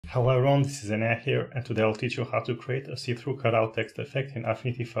Hello everyone, this is Anya here, and today I'll teach you how to create a see-through cutout text effect in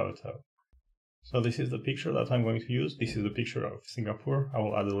Affinity Photo. So this is the picture that I'm going to use. This is the picture of Singapore. I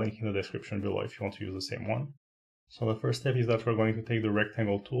will add a link in the description below if you want to use the same one. So the first step is that we're going to take the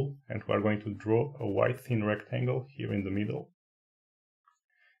rectangle tool and we're going to draw a white thin rectangle here in the middle.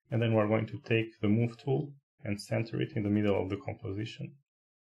 And then we're going to take the move tool and center it in the middle of the composition.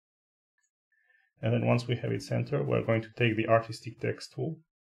 And then once we have it centered, we're going to take the artistic text tool.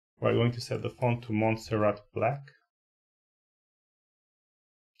 We're going to set the font to Montserrat Black.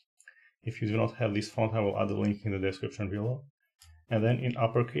 If you do not have this font, I will add a link in the description below. And then in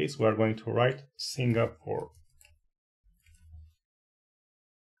uppercase, we are going to write Singapore.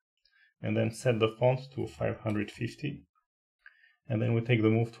 And then set the font to 550. And then we take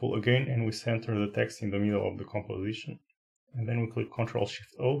the move tool again and we center the text in the middle of the composition. And then we click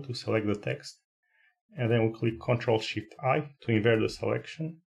Ctrl-Shift-O to select the text. And then we click Ctrl-Shift-I to invert the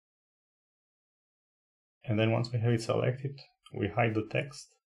selection. And then once we have it selected, we hide the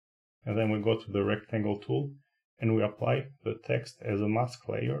text. And then we go to the rectangle tool and we apply the text as a mask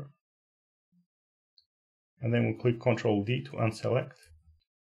layer. And then we click Ctrl-D to unselect.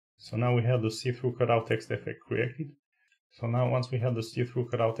 So now we have the see-through cutout text effect created. So now once we have the see-through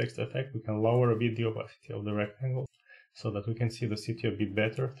cutout text effect, we can lower a bit the opacity of the rectangle so that we can see the city a bit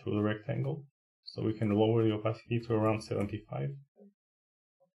better through the rectangle. So we can lower the opacity to around 75.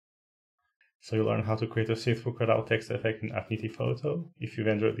 So you learn how to create a see-through cutout text effect in Affinity Photo. If you've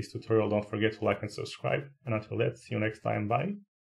enjoyed this tutorial, don't forget to like and subscribe. And until that, see you next time, bye!